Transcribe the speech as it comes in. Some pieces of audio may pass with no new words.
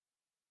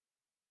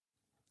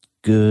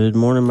Good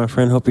morning, my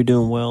friend. Hope you're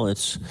doing well.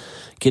 It's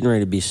getting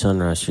ready to be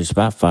sunrise here. It's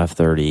about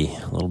 5:30,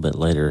 a little bit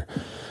later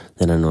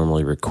than I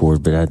normally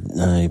record, but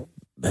I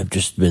have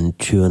just been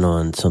chewing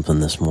on something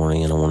this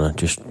morning, and I want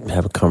to just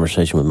have a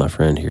conversation with my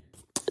friend here.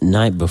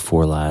 Night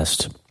before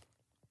last,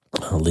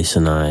 Lisa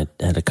and I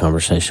had a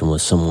conversation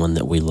with someone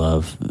that we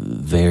love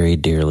very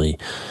dearly,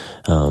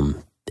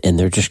 and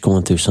they're just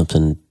going through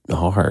something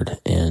hard,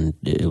 and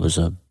it was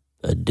a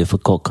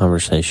difficult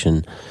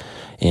conversation.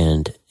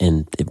 And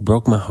it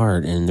broke my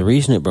heart. And the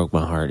reason it broke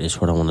my heart is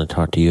what I want to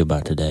talk to you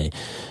about today.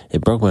 It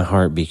broke my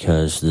heart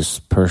because this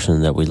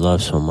person that we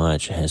love so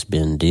much has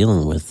been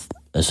dealing with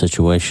a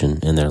situation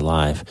in their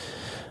life.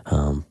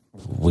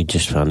 We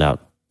just found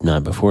out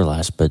night before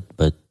last, but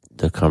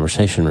the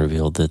conversation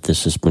revealed that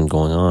this has been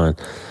going on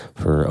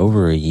for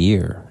over a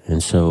year.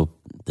 And so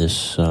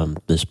this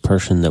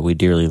person that we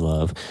dearly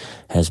love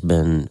has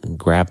been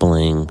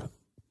grappling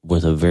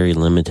with a very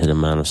limited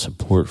amount of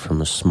support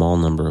from a small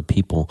number of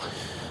people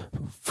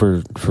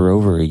for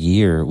over a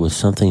year, with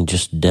something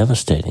just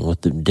devastating,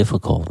 with the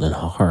difficult and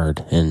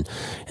hard, and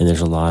there's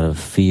a lot of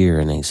fear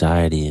and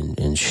anxiety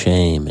and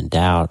shame and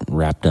doubt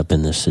wrapped up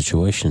in this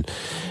situation.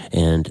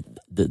 And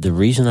the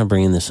reason I'm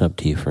bringing this up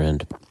to you,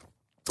 friend,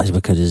 is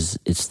because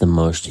it's the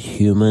most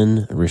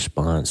human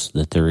response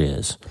that there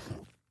is,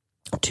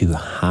 to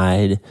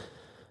hide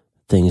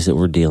things that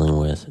we're dealing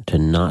with, to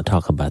not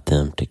talk about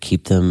them, to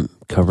keep them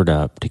covered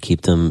up, to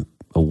keep them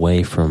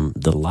away from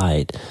the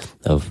light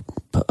of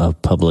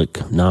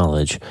public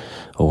knowledge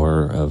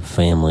or of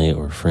family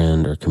or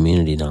friend or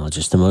community knowledge.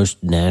 It's the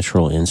most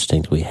natural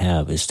instinct we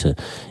have is to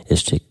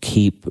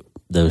keep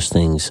those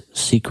things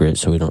secret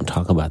so we don't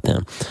talk about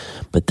them.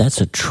 But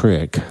that's a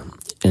trick,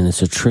 and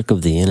it's a trick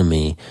of the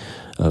enemy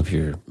of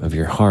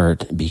your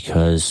heart,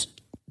 because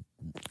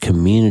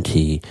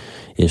community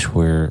is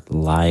where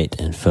light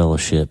and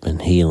fellowship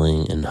and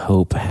healing and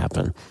hope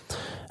happen.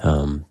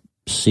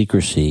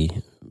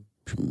 Secrecy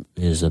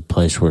is a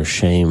place where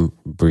shame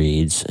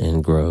breeds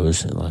and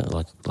grows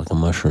like a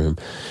mushroom.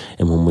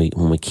 And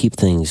when we keep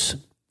things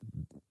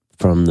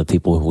from the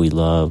people who we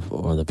love,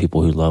 or the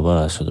people who love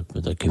us, or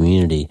the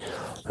community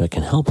that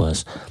can help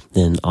us,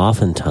 then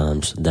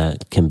oftentimes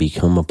that can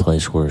become a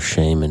place where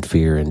shame and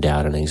fear and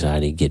doubt and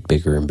anxiety get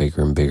bigger and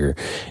bigger and bigger.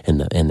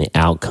 And the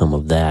outcome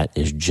of that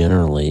is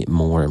generally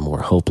more and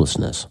more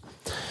hopelessness.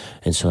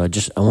 And so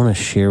I want to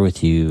share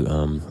with you,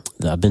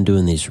 I've been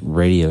doing these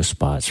radio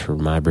spots for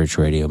MyBridge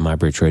Radio,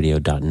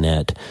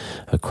 mybridgeradio.net,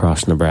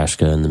 across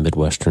Nebraska and the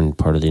Midwestern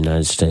part of the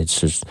United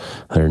States. There's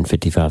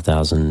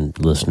 155,000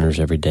 listeners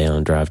every day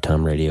on Drive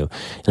Time Radio.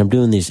 And I'm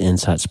doing these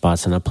insight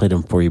spots, and I played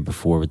them for you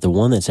before, but the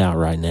one that's out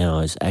right now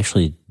is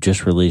actually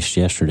just released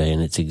yesterday,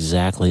 and it's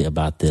exactly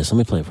about this. Let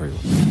me play it for you.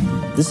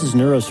 This is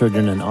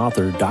neurosurgeon and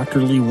author Dr.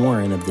 Lee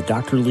Warren of the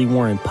Dr. Lee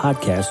Warren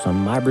podcast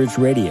on MyBridge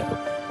Radio,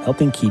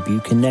 helping keep you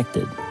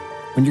connected.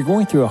 When you're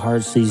going through a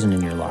hard season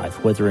in your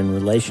life, whether in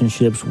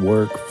relationships,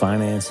 work,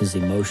 finances,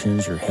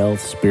 emotions, your health,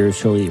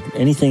 spiritually, or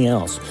anything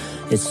else,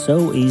 it's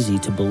so easy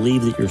to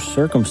believe that your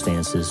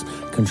circumstances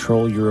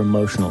control your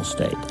emotional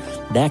state.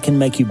 That can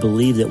make you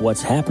believe that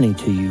what's happening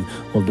to you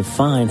will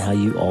define how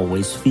you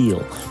always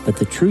feel. But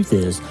the truth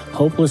is,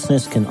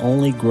 hopelessness can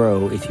only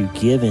grow if you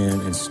give in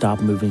and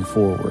stop moving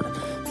forward.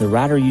 The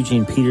writer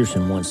Eugene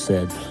Peterson once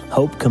said,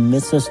 "Hope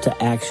commits us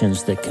to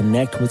actions that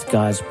connect with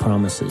God's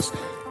promises."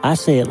 I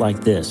say it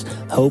like this: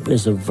 hope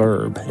is a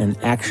verb, an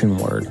action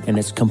word, and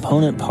its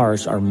component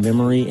parts are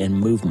memory and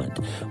movement.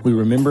 We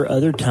remember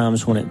other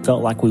times when it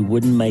felt like we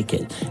wouldn't make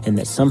it, and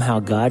that somehow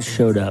God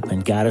showed up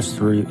and got us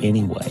through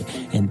anyway.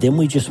 And then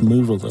we just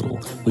move a little.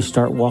 We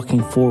start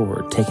walking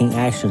forward, taking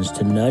actions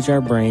to nudge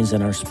our brains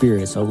and our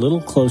spirits a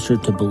little closer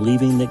to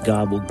believing that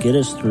God will get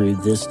us through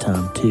this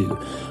time too.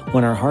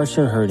 When our hearts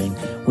are hurting,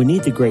 we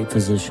need the great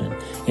physician,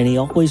 and he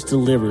always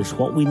delivers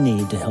what we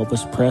need to help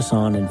us press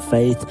on in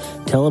faith,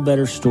 tell a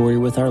better story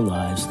with our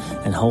lives,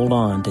 and hold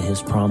on to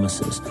his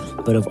promises.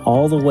 But of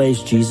all the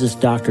ways Jesus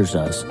doctors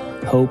us,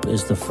 hope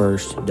is the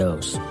first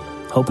dose.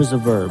 Hope is a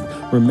verb.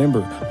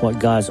 Remember what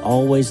God's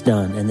always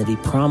done, and that he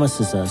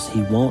promises us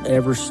he won't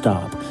ever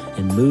stop,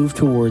 and move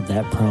toward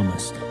that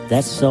promise.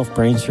 That's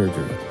self-brain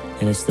surgery,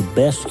 and it's the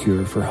best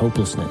cure for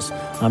hopelessness.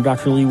 I'm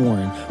Dr. Lee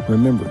Warren.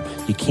 Remember,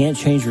 you can't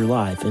change your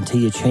life until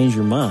you change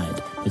your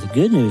mind. But the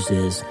good news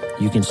is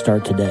you can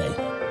start today.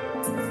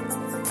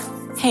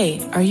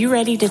 Hey, are you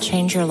ready to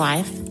change your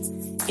life?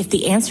 If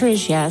the answer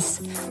is yes,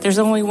 there's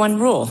only one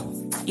rule.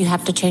 You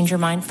have to change your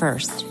mind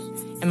first.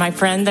 And my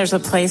friend, there's a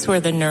place where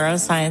the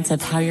neuroscience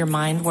of how your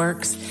mind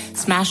works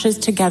smashes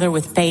together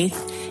with faith,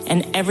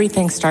 and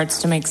everything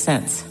starts to make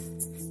sense.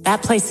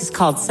 That place is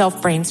called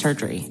self-brain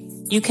surgery.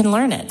 You can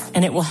learn it,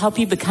 and it will help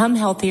you become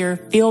healthier,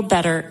 feel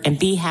better, and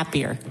be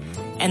happier.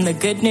 And the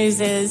good news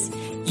is,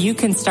 you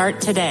can start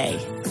today.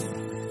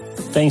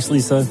 Thanks,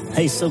 Lisa.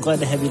 Hey, so glad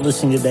to have you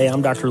listening today.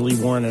 I'm Dr.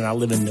 Lee Warren, and I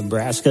live in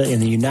Nebraska in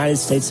the United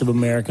States of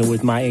America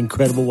with my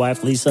incredible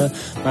wife, Lisa,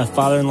 my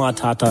father-in-law,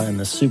 Tata, and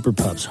the super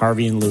pups,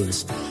 Harvey and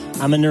Lewis.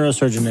 I'm a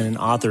neurosurgeon and an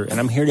author, and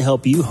I'm here to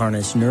help you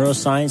harness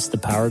neuroscience, the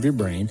power of your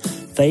brain,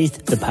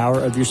 faith, the power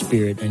of your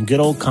spirit, and good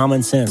old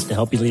common sense to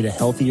help you lead a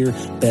healthier,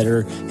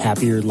 better,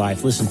 happier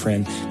life. Listen,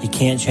 friend, you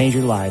can't change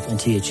your life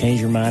until you change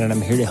your mind, and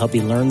I'm here to help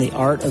you learn the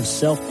art of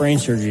self-brain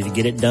surgery. To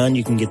get it done,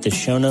 you can get the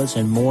show notes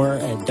and more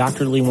at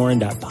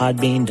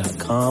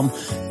drleewarren.podbean.com.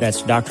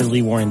 That's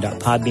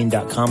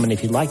drleewarren.podbean.com. And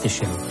if you like the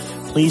show,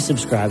 please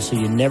subscribe so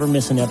you never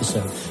miss an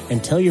episode,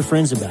 and tell your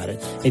friends about it.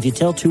 If you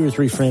tell 2 or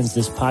 3 friends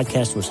this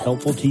podcast was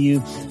helpful to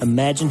you,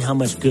 imagine how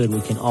much good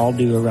we can all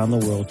do around the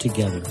world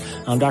together.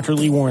 I'm Dr.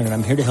 Lee Warren, and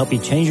I'm here to help you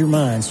change your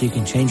mind so you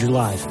can change your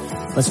life.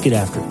 Let's get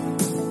after it.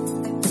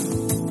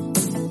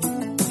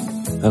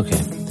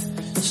 Okay,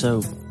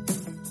 so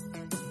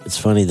it's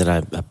funny that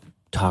I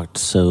talked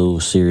so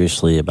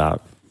seriously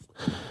about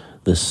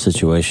this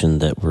situation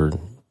that we're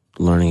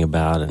learning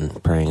about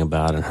and praying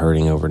about and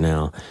hurting over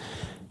now.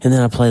 And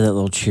then I play that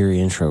little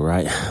cheery intro,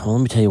 right? Well,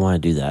 let me tell you why I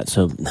do that.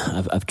 So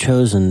I've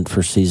chosen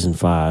for season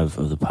 5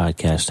 of the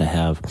podcast to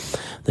have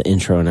the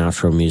intro and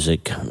outro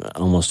music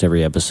almost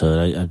every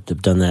episode. I've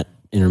done that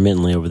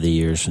intermittently over the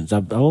years.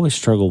 I've always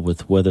struggled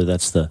with whether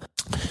that's the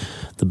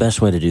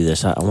best way to do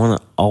this. I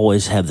want to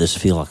always have this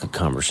feel like a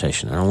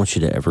conversation. I don't want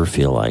you to ever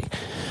feel like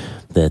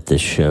that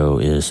this show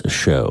is a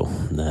show.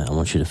 I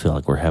want you to feel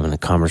like we're having a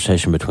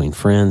conversation between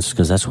friends,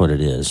 because that's what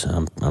it is.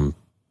 I'm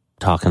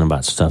talking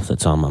about stuff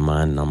that's on my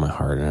mind and on my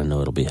heart, and I know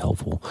it'll be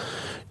helpful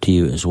to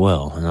you as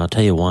well. And I'll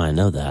tell you why I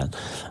know that.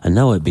 I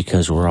know it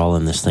because we're all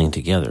in this thing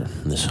together,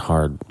 this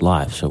hard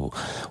life. So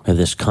we have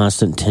this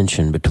constant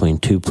tension between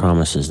 2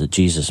 promises that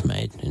Jesus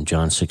made. In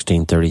John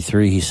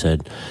 16:33, he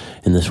said,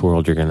 in this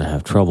world you're going to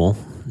have trouble.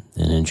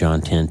 And in John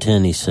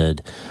 10:10, he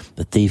said,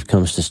 the thief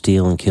comes to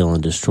steal and kill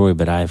and destroy,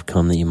 but I have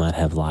come that you might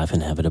have life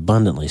and have it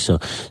abundantly. So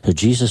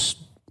Jesus,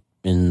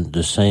 in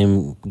the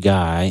same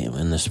guy,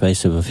 in the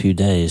space of a few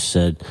days,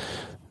 said,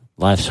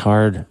 life's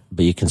hard,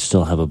 but you can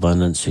still have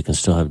abundance, you can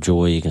still have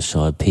joy, you can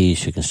still have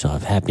peace, you can still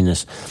have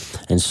happiness.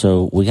 And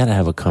so we got to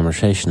have a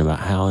conversation about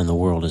how in the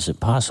world is it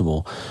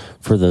possible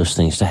for those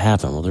things to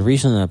happen. Well, the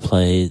reason that I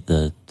play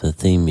the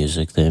theme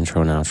music, the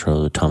intro and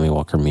outro, the Tommy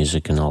Walker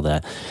music and all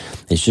that,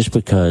 is just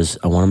because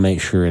I want to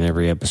make sure in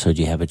every episode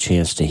you have a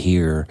chance to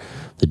hear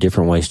the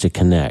different ways to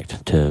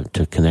connect, to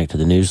connect to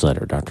the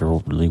newsletter,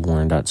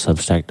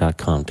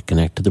 drleewarren.substack.com, to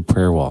connect to the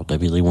prayer wall,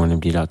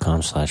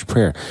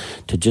 wleewarrenmd.com/prayer,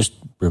 to just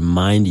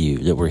remind you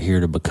that we're here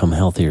to become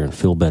healthier and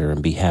feel better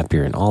and be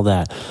happier and all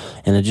that.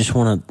 And I just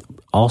want to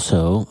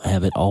also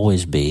have it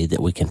always be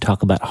that we can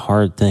talk about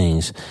hard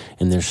things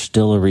and there's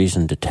still a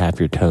reason to tap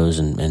your toes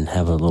and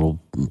have a little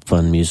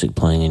fun music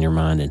playing in your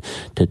mind and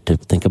to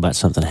think about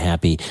something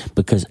happy,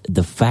 because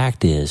the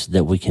fact is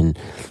that we can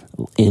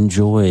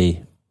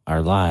enjoy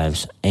our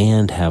lives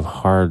and have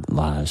hard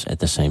lives at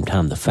the same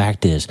time. The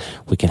fact is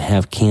we can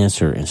have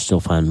cancer and still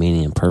find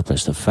meaning and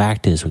purpose. The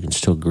fact is we can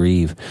still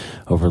grieve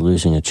over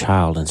losing a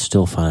child and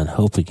still find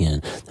hope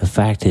again. The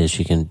fact is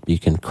you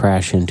can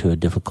crash into a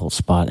difficult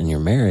spot in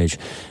your marriage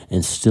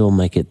and still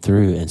make it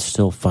through and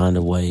still find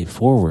a way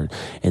forward.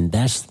 And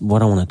that's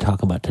what I want to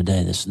talk about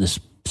today. This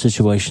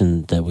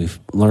situation that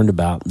we've learned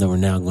about, that we're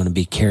now going to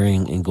be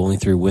carrying and going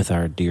through with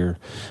our dear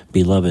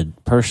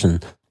beloved person,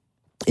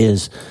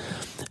 is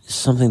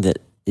something that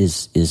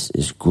is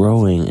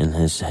growing and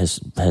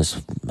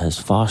has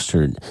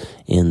fostered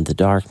in the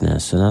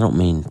darkness. And I don't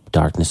mean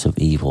darkness of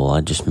evil. I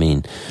just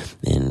mean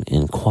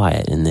in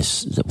quiet. And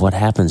this, what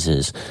happens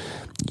is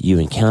you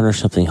encounter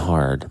something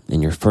hard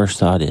and your first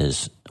thought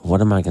is,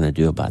 what am I going to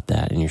do about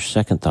that? And your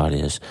second thought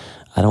is,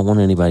 I don't want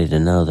anybody to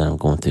know that I'm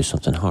going through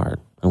something hard.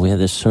 And we have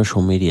this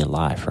social media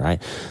life, right?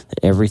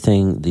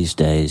 Everything these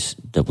days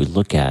that we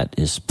look at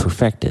is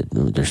perfected.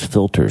 There's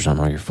filters on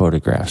all your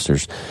photographs.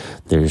 There's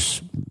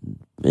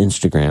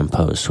Instagram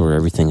posts where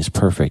everything is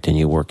perfect and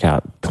you work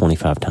out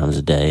 25 times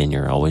a day and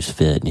you're always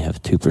fit and you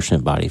have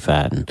 2% body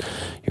fat and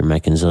you're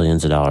making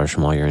zillions of dollars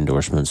from all your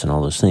endorsements and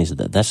all those things.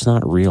 That's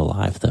not real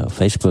life, though.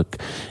 Facebook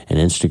and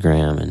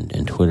Instagram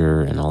and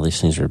Twitter and all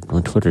these things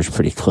Twitter's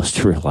pretty close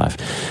to real life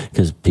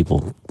because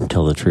people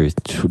tell the truth.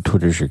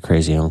 Twitter's your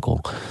crazy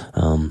uncle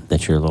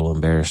that you're a little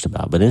embarrassed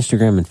about. But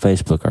Instagram and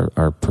Facebook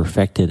are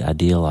perfected,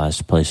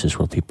 idealized places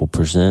where people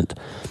present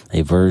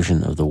a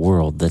version of the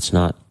world that's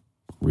not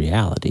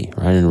reality,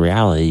 right? In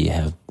reality, you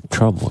have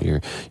trouble.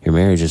 Your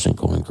marriage isn't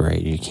going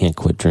great. You can't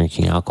quit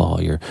drinking alcohol.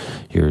 You're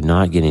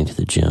not getting to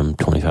the gym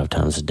 25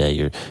 times a day.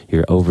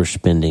 You're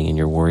overspending and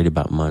you're worried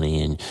about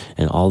money and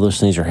all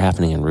those things are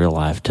happening in real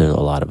life to a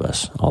lot of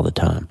us all the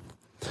time.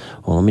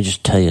 Well, let me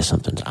just tell you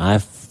something. I'm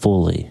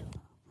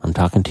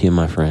talking to you,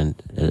 my friend,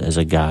 as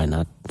a guy,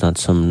 not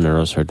some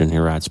neurosurgeon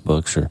who writes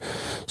books or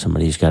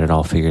somebody who's got it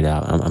all figured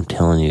out. I'm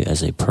telling you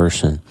as a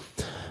person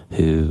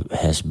who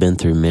has been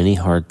through many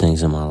hard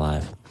things in my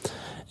life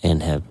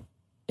and have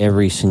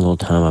every single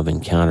time I've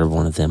encountered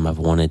one of them, I've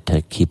wanted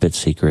to keep it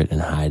secret and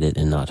hide it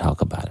and not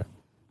talk about it.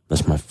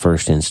 That's my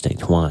first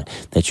instinct. Why?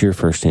 That's your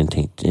first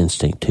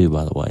instinct too,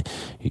 by the way.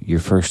 Your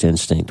first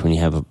instinct when you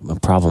have a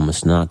problem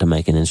is not to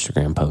make an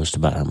Instagram post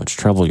about how much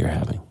trouble you're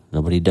having.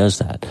 Nobody does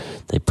that.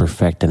 They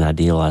perfect and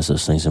idealize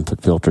those things and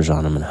put filters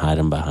on them and hide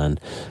them behind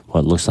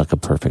what looks like a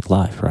perfect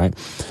life, right?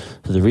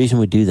 So the reason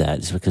we do that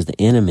is because the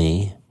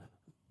enemy,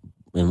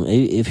 and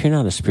if you're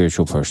not a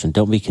spiritual person,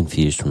 don't be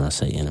confused when I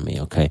say enemy,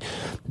 okay?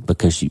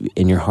 Because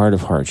in your heart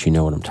of hearts, you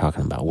know what I'm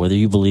talking about. Whether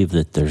you believe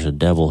that there's a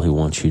devil who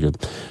wants you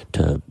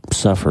to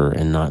suffer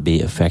and not be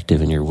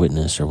effective in your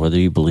witness, or whether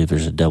you believe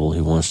there's a devil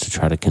who wants to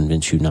try to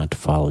convince you not to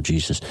follow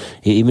Jesus,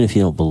 even if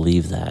you don't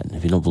believe that,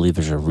 if you don't believe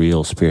there's a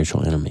real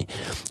spiritual enemy,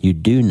 you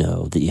do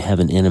know that you have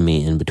an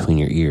enemy in between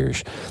your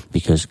ears,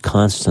 because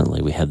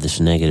constantly we have this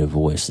negative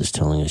voice that's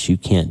telling us, you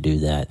can't do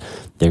that.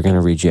 They're going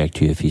to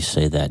reject you if you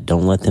say that.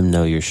 Don't let them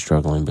know you're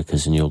struggling,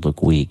 because then you'll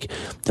look weak.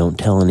 Don't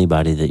tell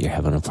anybody that you're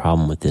having a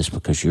problem with this,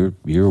 because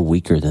you're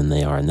weaker than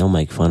they are, and they'll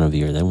make fun of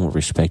you, or they won't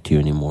respect you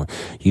anymore.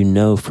 You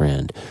know,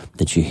 friend,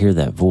 that you hear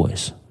that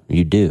voice.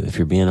 You do. If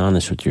you're being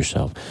honest with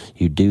yourself,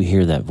 you do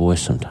hear that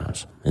voice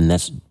sometimes. And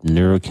that's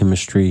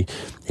neurochemistry.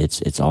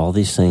 It's all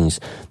these things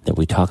that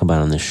we talk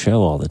about on this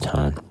show all the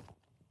time,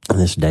 in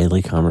this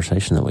daily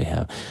conversation that we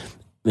have.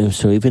 And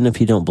so even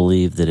if you don't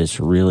believe that it's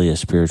really a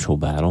spiritual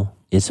battle,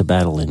 it's a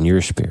battle in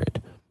your spirit.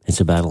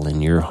 It's a battle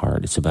in your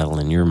heart. It's a battle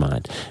in your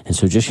mind. And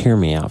so just hear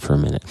me out for a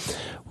minute.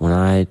 When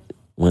I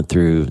went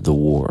through the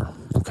war,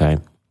 okay,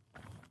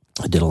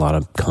 I did a lot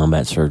of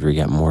combat surgery,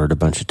 got mortared a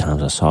bunch of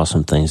times. I saw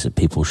some things that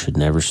people should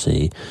never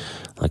see,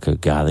 like a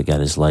guy that got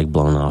his leg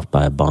blown off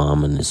by a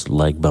bomb and his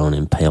leg bone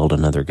impaled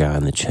another guy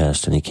in the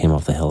chest, and he came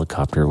off the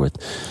helicopter with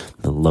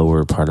the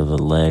lower part of the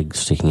leg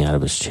sticking out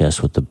of his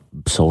chest with the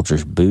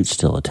soldier's boot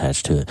still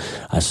attached to it.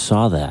 I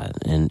saw that,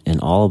 and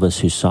all of us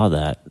who saw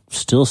that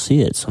still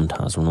see it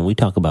sometimes. When we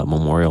talk about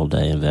Memorial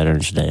Day and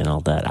Veterans Day and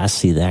all that, I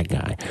see that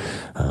guy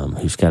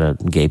who's got a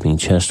gaping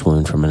chest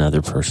wound from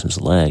another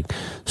person's leg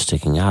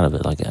sticking out of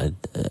it. Like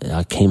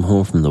I came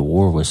home from the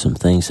war with some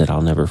things that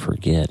I'll never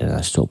forget, and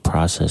I still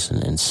process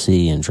and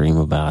see and dream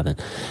about.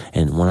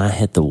 And when I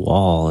hit the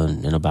wall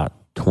in about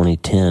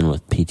 2010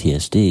 with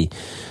PTSD,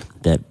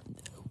 that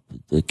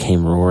it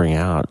came roaring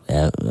out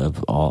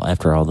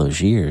after all those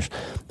years,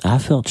 I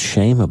felt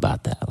shame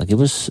about that. Like it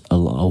was a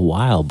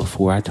while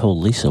before I told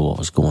Lisa what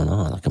was going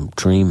on. Like I'm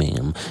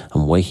dreaming,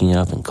 I'm waking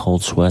up in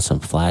cold sweats, I'm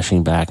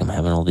flashing back, I'm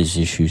having all these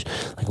issues.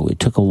 Like it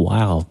took a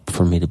while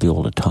for me to be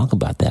able to talk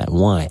about that.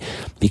 Why?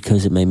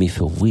 Because it made me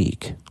feel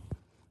weak.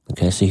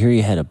 Okay, so here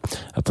you had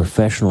a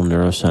professional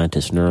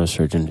neuroscientist,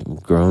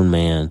 neurosurgeon, grown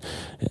man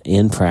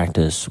in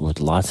practice with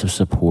lots of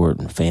support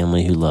and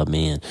family who loved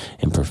me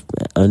and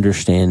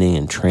understanding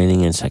and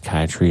training in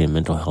psychiatry and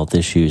mental health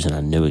issues, and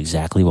I knew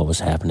exactly what was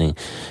happening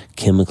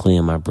chemically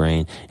in my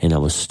brain, and I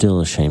was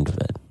still ashamed of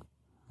it.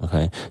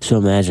 Okay, so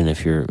imagine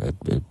if you're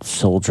a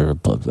soldier,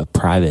 a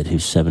private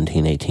who's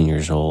 17, 18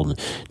 years old, and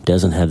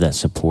doesn't have that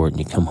support, and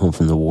you come home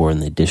from the war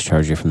and they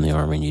discharge you from the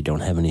army and you don't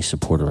have any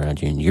support around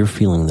you, and you're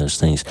feeling those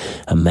things.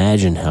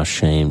 Imagine how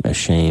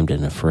ashamed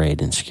and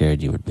afraid and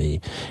scared you would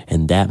be.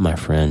 And that, my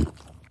friend,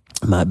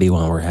 might be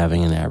why we're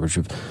having an average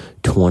of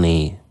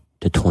 20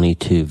 to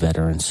 22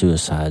 veteran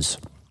suicides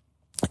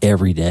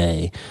every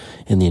day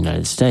in the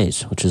United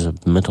States, which is a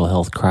mental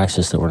health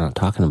crisis that we're not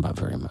talking about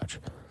very much.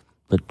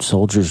 But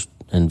soldiers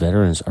and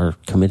veterans are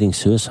committing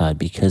suicide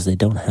because they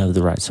don't have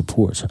the right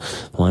support. So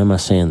why am I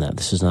saying that?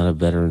 This is not a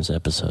veterans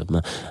episode.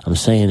 I'm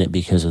saying it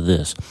because of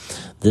this.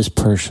 This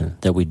person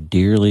that we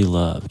dearly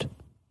loved,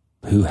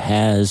 who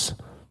has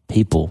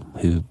people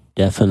who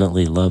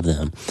definitely love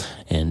them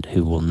and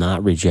who will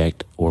not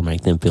reject or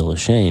make them feel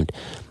ashamed,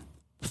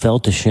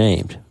 felt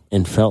ashamed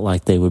and felt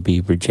like they would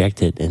be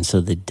rejected, and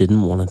so they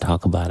didn't want to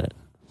talk about it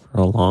for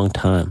a long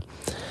time.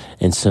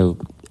 And so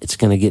it's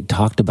going to get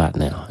talked about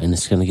now, and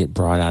it's going to get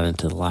brought out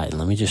into the light. And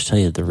let me just tell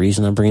you, the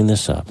reason I'm bringing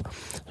this up,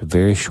 a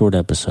very short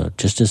episode,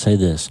 just to say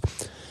this: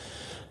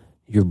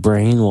 your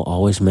brain will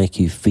always make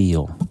you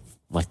feel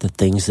like the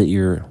things that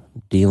you're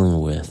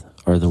dealing with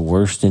are the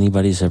worst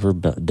anybody's ever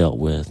dealt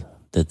with,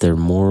 that they're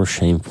more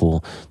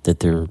shameful,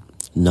 that they're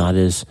not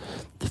as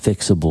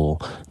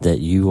fixable, that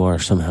you are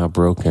somehow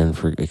broken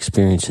for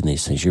experiencing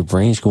these things. Your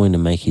brain's going to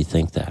make you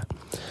think that.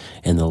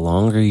 And the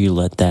longer you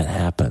let that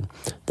happen,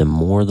 the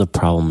more the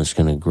problem is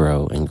going to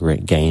grow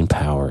and gain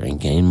power and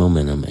gain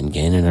momentum and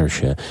gain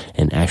inertia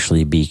and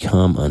actually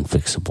become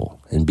unfixable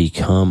and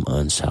become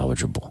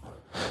unsalvageable.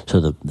 So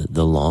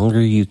the longer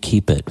you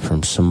keep it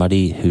from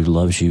somebody who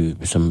loves you,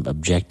 some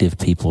objective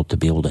people to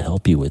be able to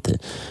help you with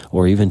it,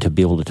 or even to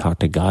be able to talk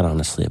to God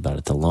honestly about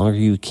it, the longer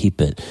you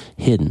keep it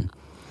hidden,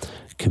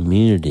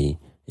 community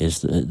is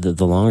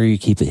the longer you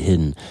keep it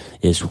hidden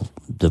is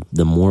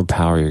the more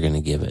power you're going to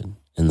give it.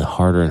 And the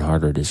harder and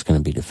harder it is going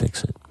to be to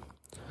fix it.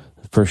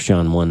 1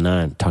 John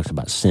 1:9 talks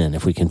about sin.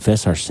 If we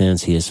confess our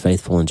sins, he is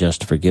faithful and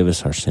just to forgive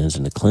us our sins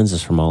and to cleanse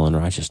us from all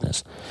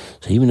unrighteousness.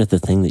 So even if the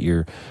thing that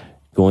you're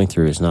going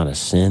through is not a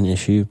sin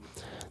issue,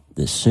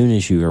 as soon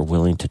as you are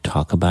willing to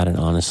talk about it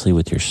honestly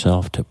with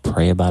yourself, to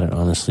pray about it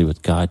honestly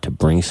with God, to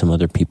bring some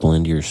other people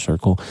into your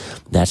circle,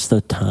 that's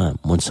the time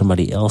when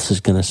somebody else is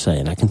going to say,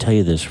 and I can tell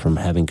you this from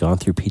having gone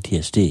through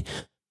PTSD,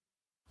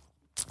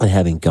 and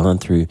having gone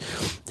through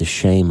the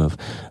shame of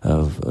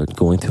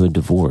going through a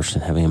divorce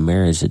and having a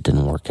marriage that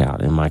didn't work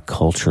out. In my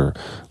culture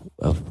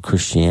of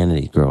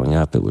Christianity growing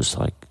up, it was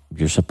like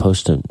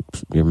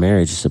your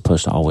marriage is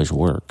supposed to always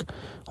work.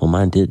 Well,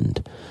 mine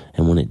didn't.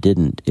 And when it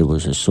didn't, it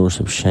was a source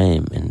of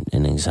shame and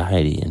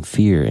anxiety and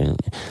fear.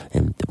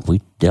 And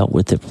we dealt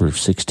with it for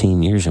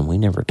 16 years and we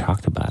never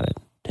talked about it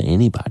to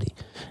anybody.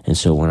 And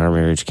so when our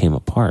marriage came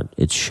apart,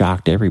 it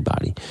shocked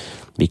everybody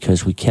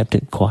because we kept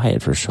it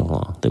quiet for so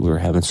long that we were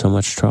having so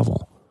much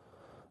trouble.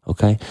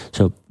 Okay?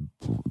 So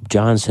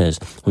John says,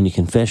 when you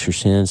confess your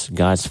sins,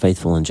 God's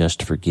faithful and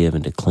just to forgive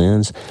and to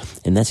cleanse.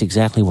 And that's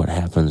exactly what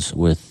happens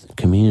with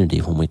community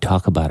when we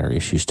talk about our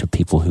issues to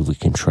people who we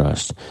can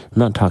trust. I'm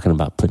not talking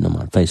about putting them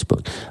on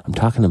Facebook. I'm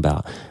talking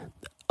about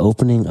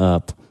opening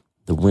up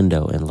the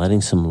window and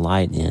letting some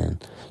light in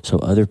so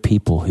other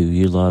people who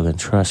you love and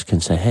trust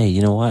can say, hey,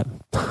 you know what?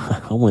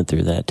 I went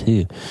through that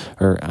too.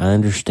 Or I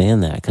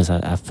understand that because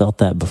I felt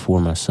that before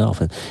myself.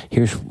 And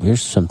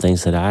here's some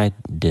things that I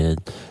did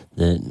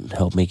that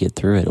helped me get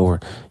through it.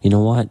 Or, you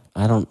know what?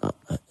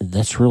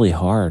 That's really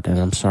hard and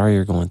I'm sorry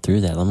you're going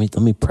through that. Let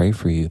me pray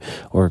for you.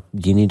 Or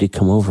do you need to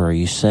come over? Are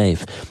you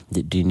safe?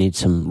 Do you need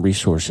some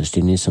resources?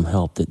 Do you need some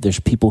help? There's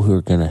people who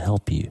are going to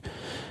help you.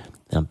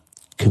 Now,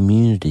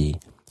 community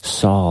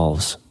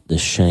solves the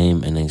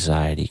shame and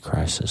anxiety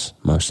crisis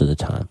most of the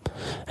time.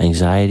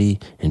 Anxiety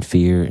and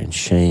fear and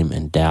shame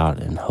and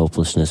doubt and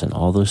hopelessness and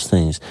all those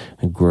things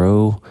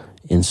grow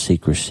in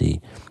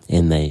secrecy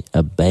and they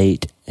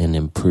abate and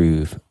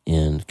improve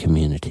in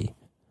community.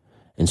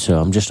 And so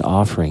I'm just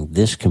offering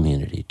this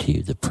community to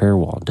you, the prayer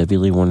wall,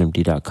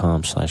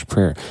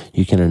 wlee1md.com/prayer.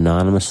 You can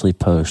anonymously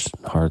post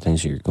hard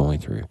things that you're going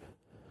through.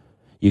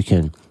 You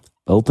can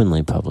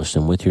openly publish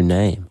them with your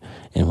name.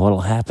 And what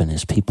will happen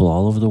is people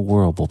all over the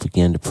world will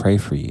begin to pray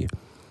for you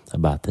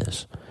about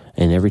this.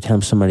 And every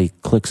time somebody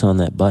clicks on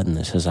that button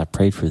that says, I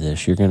prayed for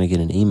this, you're going to get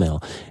an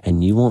email.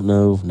 And you won't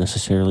know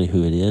necessarily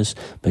who it is,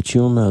 but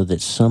you'll know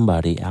that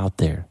somebody out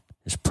there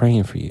is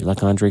praying for you.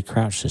 Like Andre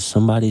Crouch says,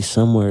 somebody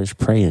somewhere is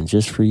praying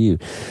just for you.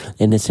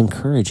 And it's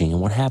encouraging.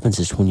 And what happens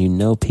is when you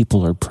know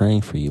people are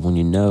praying for you, when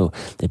you know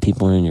that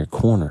people are in your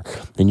corner,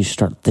 then you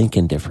start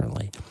thinking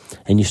differently.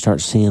 And you start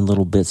seeing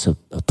little bits of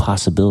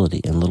possibility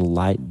and little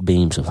light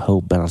beams of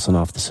hope bouncing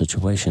off the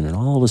situation. And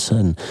all of a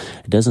sudden,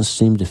 it doesn't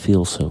seem to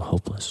feel so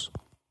hopeless.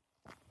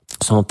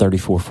 Psalm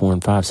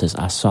 34:4-5 says,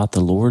 I sought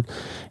the Lord,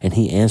 and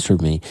he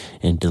answered me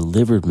and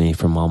delivered me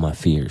from all my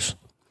fears.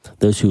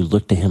 Those who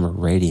look to him are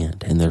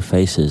radiant, and their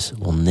faces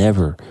will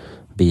never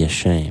be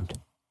ashamed.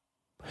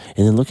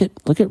 And then look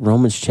at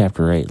Romans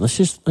chapter 8. Let's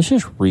just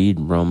read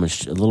a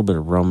little bit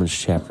of Romans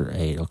chapter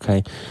 8,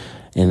 okay?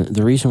 And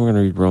the reason we're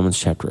going to read Romans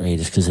chapter 8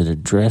 is because it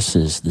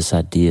addresses this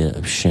idea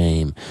of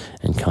shame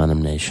and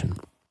condemnation.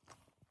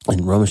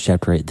 In Romans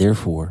chapter 8,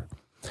 therefore,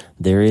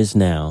 there is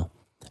now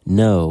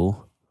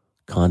no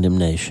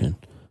condemnation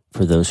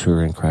for those who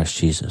are in Christ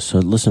Jesus. So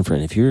listen,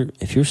 friend, if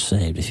you're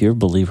saved, if you're a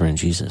believer in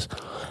Jesus,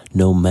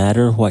 no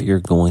matter what you're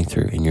going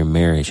through in your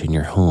marriage, in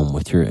your home,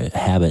 with your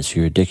habits,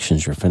 your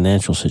addictions, your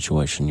financial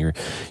situation, your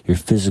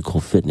physical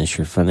fitness,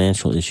 your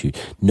financial issue,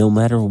 no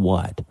matter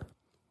what,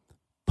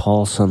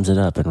 Paul sums it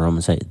up in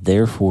Romans 8.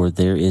 Therefore,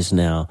 there is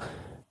now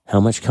how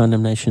much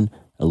condemnation?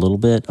 A little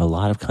bit? A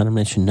lot of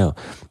condemnation? No.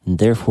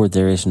 Therefore,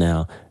 there is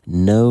now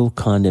no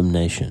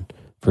condemnation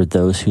for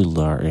those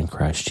who are in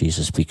Christ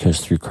Jesus,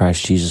 because through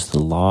Christ Jesus, the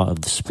law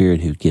of the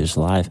Spirit who gives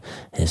life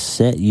has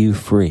set you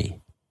free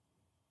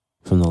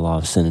from the law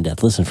of sin and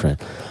death. Listen, friend,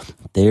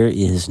 there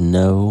is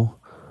no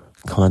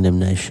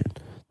condemnation.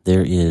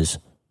 There is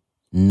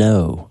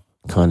no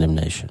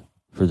condemnation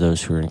for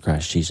those who are in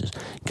Christ Jesus.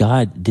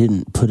 God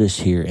didn't put us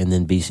here and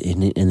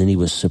then he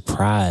was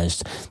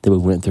surprised that we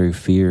went through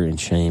fear and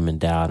shame and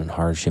doubt and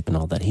hardship and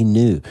all that. He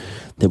knew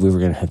that we were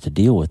going to have to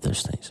deal with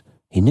those things.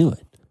 He knew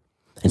it.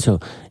 And so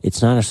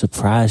it's not a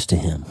surprise to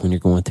him when you're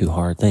going through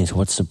hard things.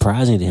 What's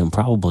surprising to him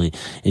probably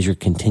is your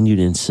continued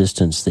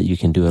insistence that you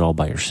can do it all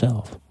by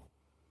yourself,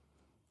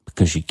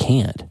 because you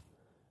can't,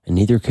 and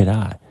neither could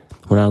I.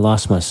 When I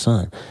lost my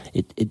son,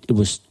 it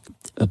was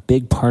a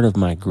big part of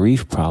my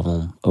grief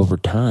problem over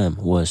time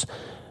was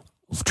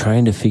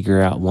trying to figure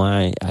out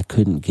why I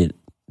couldn't get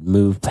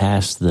moved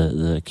past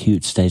the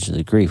acute stage of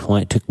the grief,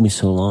 why it took me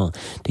so long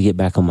to get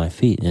back on my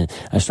feet. And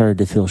I started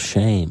to feel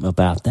shame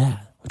about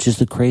that, which is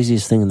the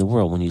craziest thing in the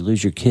world. When you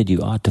lose your kid,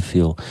 you ought to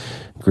feel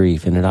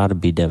grief, and it ought to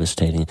be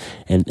devastating.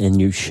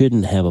 And you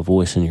shouldn't have a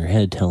voice in your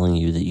head telling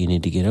you that you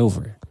need to get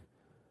over it,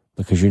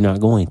 because you're not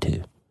going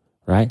to,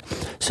 right?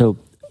 So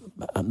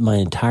my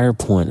entire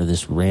point of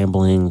this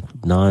rambling,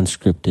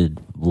 non-scripted,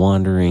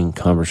 wandering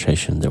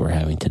conversation that we're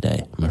having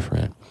today, my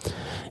friend,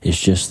 is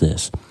just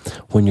this.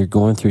 When you're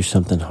going through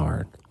something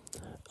hard,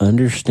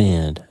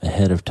 understand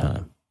ahead of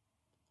time.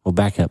 Well,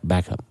 back up.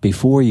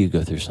 Before you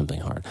go through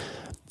something hard,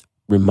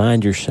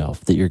 remind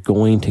yourself that you're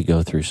going to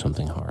go through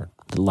something hard.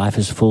 That life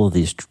is full of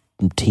these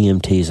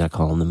TMTs, I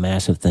call them, the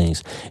massive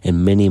things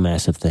and many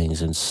massive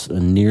things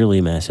and nearly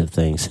massive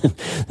things.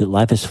 That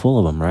life is full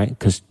of them, right?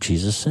 Because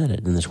Jesus said it.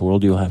 In this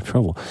world, you'll have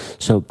trouble.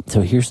 So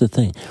here's the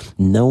thing.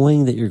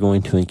 Knowing that you're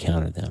going to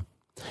encounter them,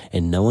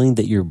 and knowing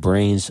that your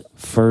brain's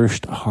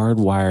first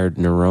hardwired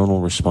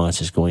neuronal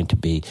response is going to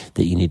be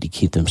that you need to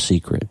keep them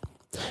secret,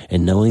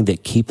 And knowing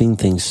that keeping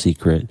things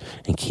secret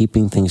and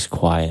keeping things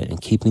quiet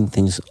and keeping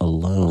things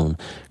alone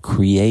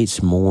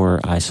creates more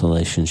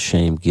isolation,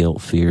 shame,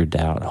 guilt, fear,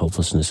 doubt,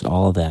 hopelessness,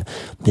 all of that,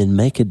 then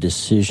make a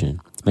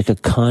decision, make a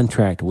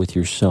contract with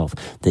yourself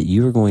that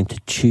you are going to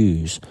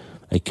choose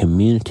a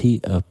community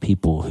of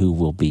people who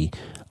will be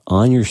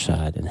on your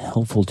side and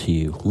helpful to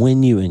you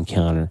when you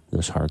encounter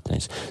those hard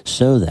things,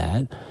 so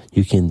that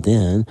you can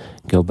then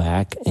go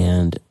back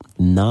and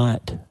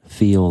not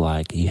feel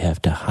like you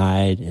have to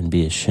hide and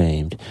be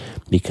ashamed,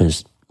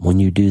 because when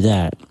you do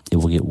that, it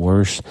will get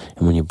worse.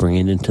 And when you bring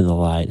it into the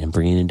light and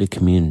bring it into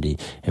community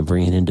and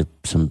bring it into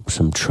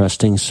some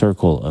trusting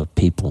circle of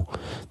people,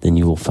 then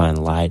you will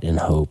find light and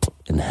hope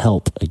and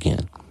help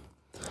again.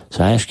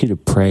 So I ask you to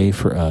pray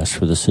for us,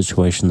 for the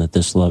situation that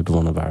this loved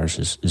one of ours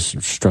is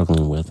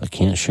struggling with. I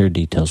can't share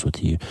details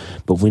with you,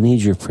 but we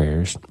need your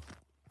prayers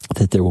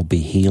that there will be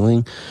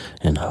healing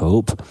and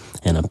hope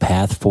and a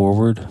path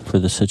forward for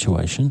the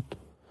situation.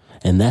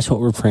 And that's what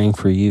we're praying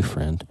for you,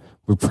 friend.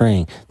 We're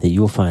praying that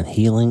you will find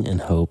healing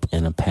and hope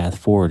and a path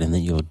forward, and that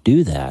you'll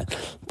do that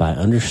by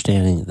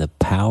understanding the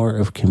power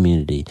of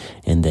community,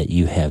 and that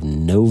you have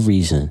no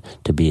reason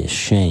to be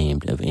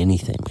ashamed of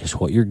anything, because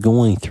what you're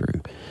going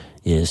through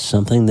is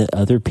something that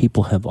other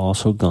people have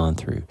also gone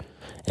through,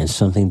 and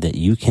something that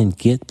you can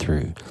get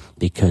through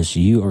because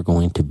you are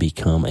going to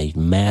become a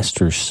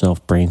master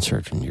self-brain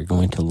surgeon. You're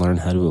going to learn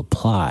how to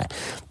apply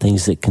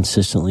things that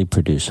consistently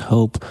produce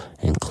hope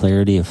and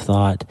clarity of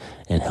thought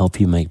and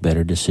help you make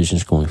better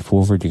decisions going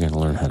forward. You're going to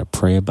learn how to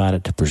pray about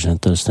it, to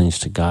present those things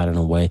to God in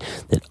a way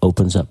that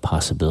opens up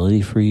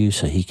possibility for you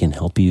so he can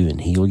help you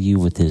and heal you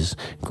with his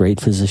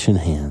great physician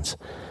hands.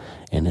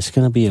 And it's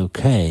going to be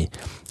okay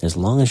as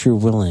long as you're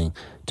willing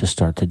to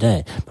start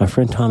today. My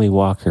friend Tommy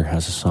Walker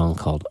has a song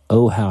called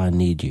 "Oh How I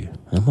Need You."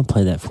 I'm going to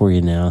play that for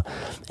you now,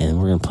 and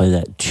we're going to play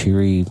that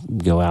cheery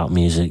go out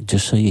music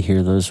just so you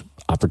hear those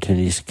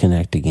opportunities to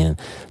connect again.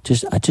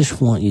 I just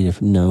want you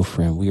to know,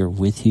 friend, we are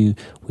with you.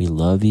 We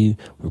love you.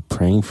 We're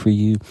praying for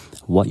you.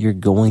 What you're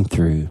going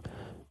through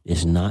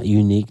is not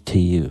unique to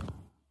you.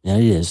 Now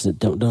it is.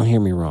 Don't hear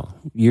me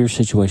wrong. Your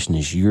situation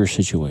is your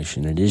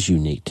situation. It is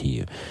unique to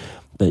you,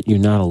 but you're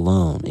not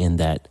alone in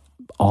that.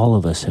 All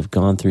of us have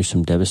gone through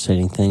some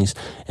devastating things,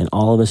 and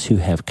all of us who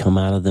have come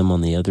out of them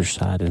on the other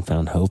side and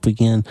found hope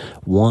again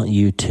want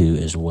you to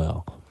as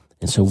well.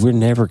 And so we're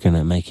never going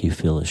to make you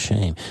feel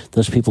ashamed.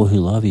 Those people who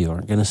love you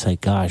aren't going to say,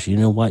 gosh, you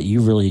know what? You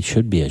really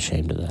should be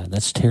ashamed of that.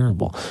 That's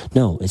terrible.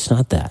 No, it's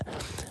not that.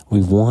 We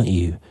want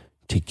you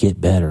to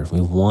get better. We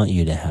want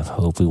you to have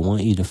hope. We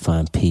want you to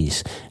find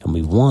peace, and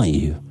we want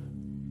you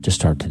to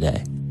start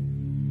today.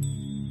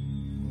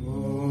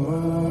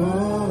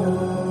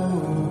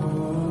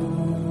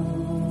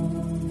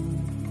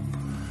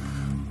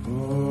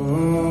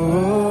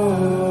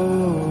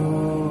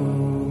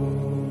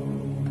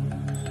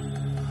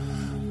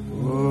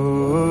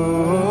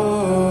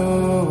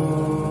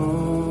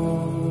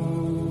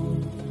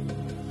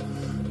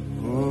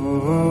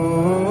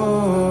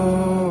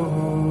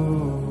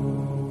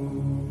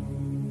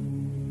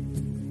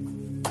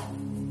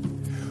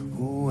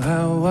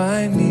 How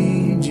I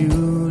need you,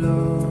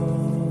 Lord.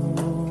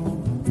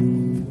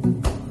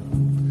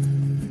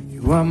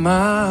 You are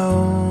my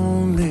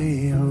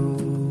only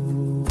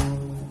hope.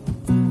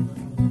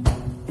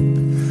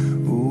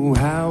 Oh,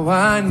 how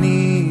I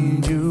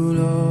need you,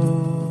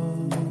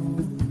 Lord.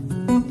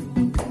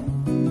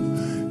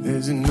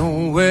 There's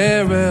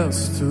nowhere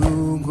else to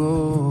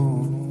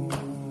go.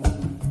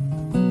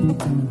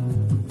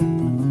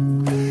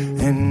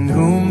 And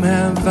whom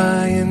have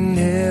I in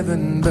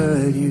heaven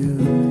but you?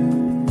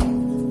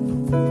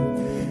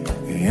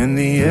 And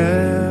the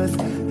earth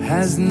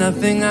has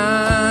nothing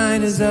I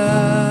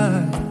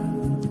desire.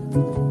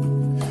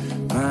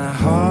 My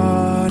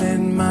heart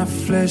and my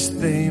flesh,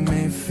 they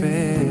may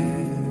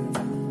fail,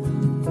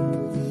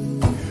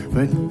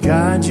 but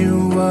God,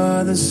 you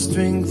are the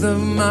strength of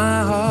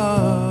my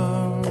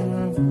heart.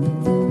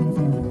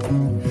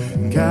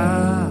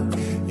 God,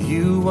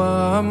 you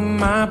are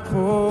my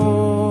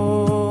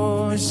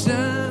portion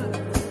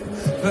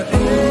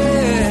forever.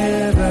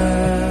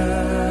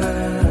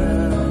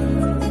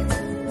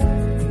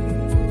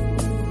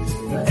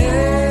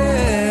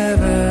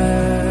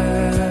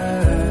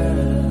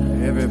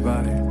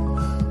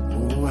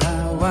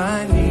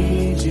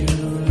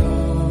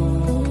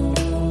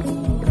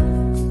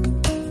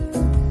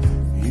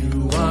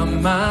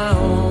 My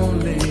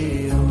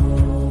only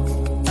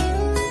hope.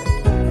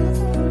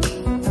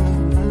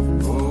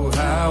 Oh,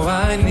 how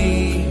I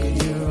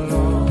need you,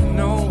 Lord.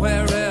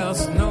 Nowhere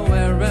else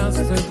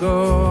to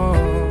go.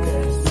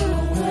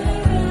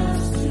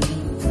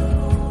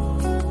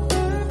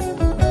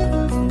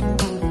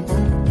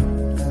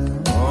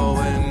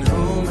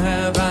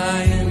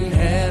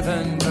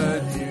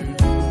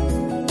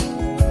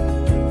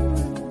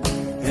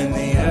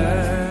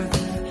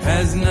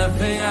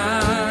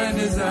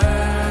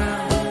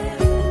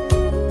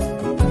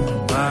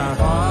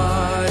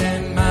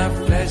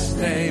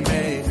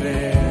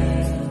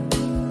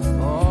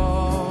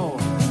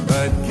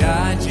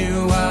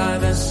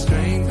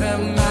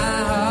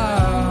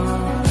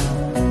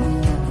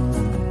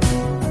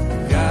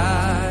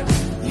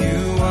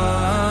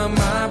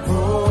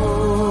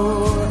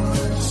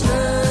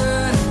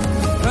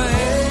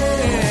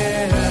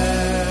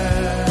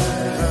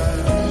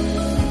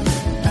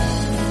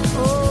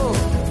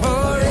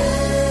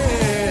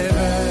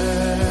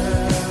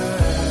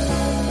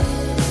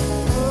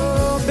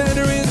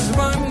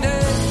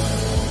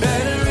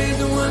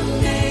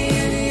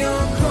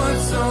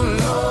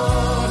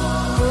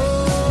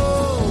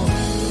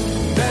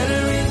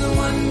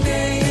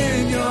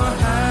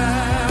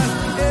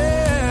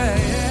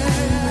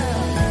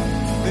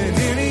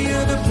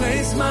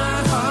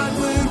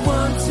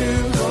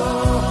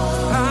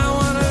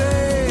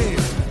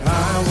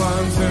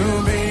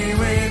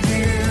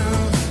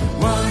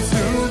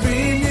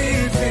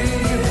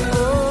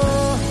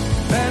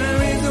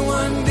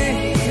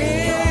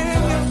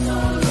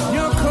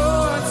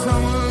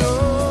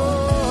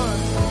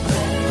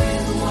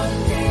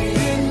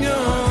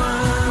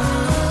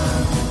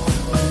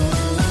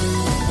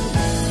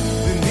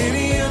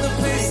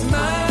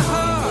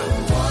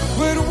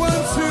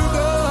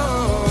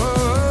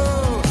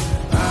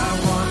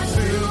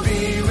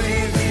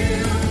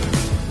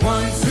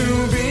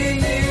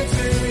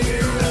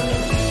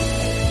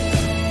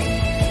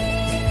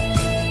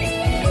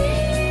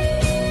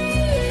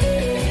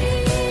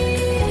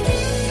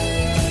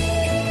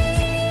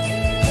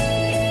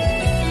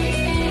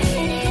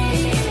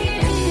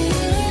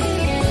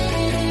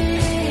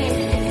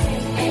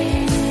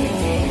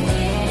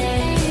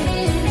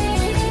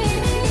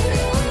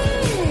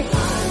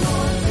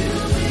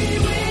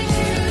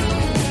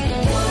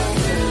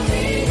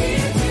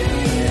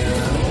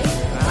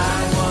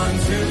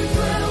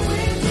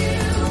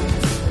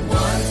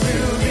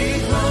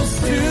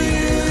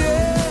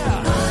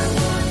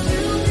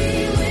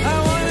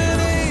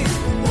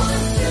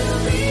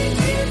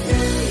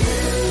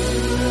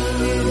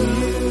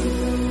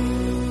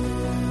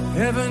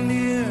 ever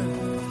near,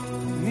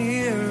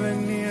 nearer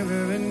and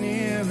nearer and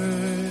nearer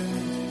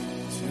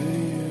to you.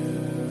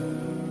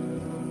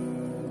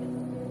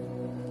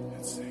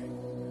 Let's sing.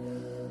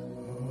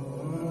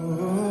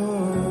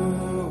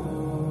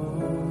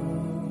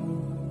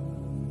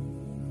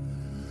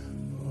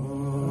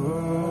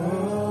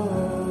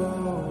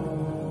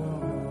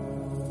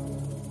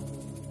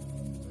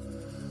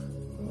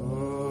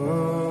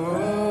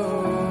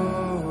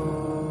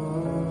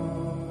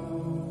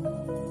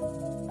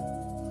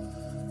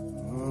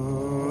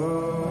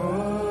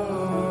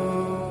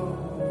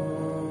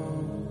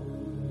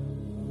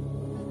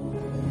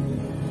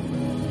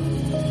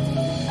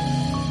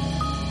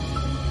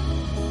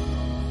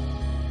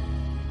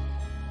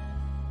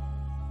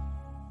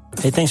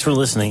 Hey, thanks for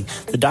listening.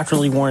 The Dr.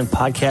 Lee Warren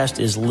podcast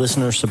is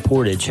listener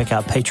supported. Check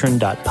out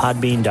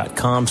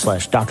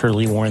patron.podbean.com/Dr.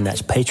 Lee Warren.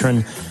 That's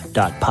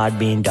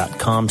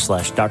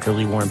patron.podbean.com/Dr.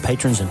 Lee Warren.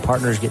 Patrons and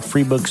partners get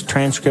free books,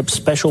 transcripts,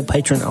 special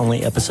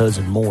patron-only episodes,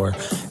 and more.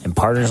 And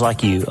partners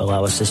like you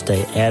allow us to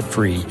stay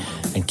ad-free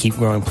and keep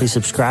growing. Please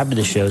subscribe to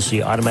the show so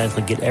you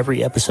automatically get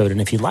every episode. And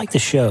if you like the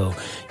show,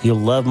 you'll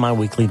love my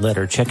weekly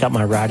letter. Check out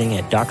my writing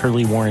at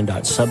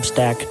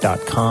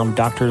drleewarren.substack.com,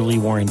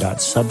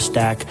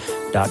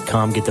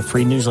 drleewarren.substack.com. Get the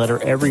free newsletter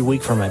every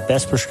week for my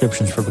best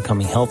prescriptions for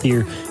becoming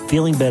healthier,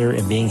 feeling better,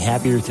 and being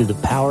happier through the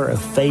power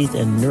of faith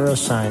and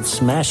neuroscience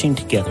smashing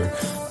together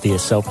via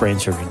self-brain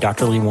surgery.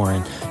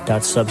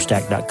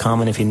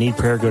 drleewarren.substack.com. And if you need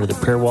prayer, go to the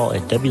prayer wall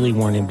at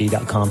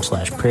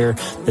wleewarrenmd.com/prayer.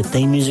 The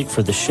theme music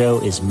for the show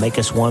is Make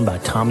Us One by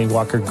Tommy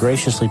Walker,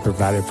 graciously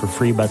provided for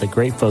free by the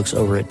great folks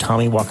over at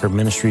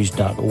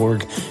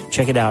TommyWalkerMinistries.org.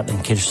 Check it out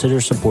and consider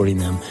supporting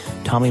them.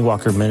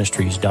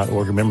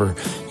 TommyWalkerMinistries.org. Remember,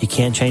 you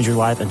can't change your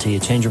life until you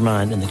change your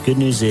mind. And the good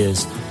news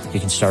is you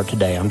can start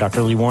today. I'm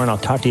Dr. Lee Warren. I'll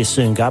talk to you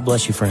soon. God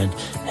bless you, friend.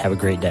 Have a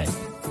great day.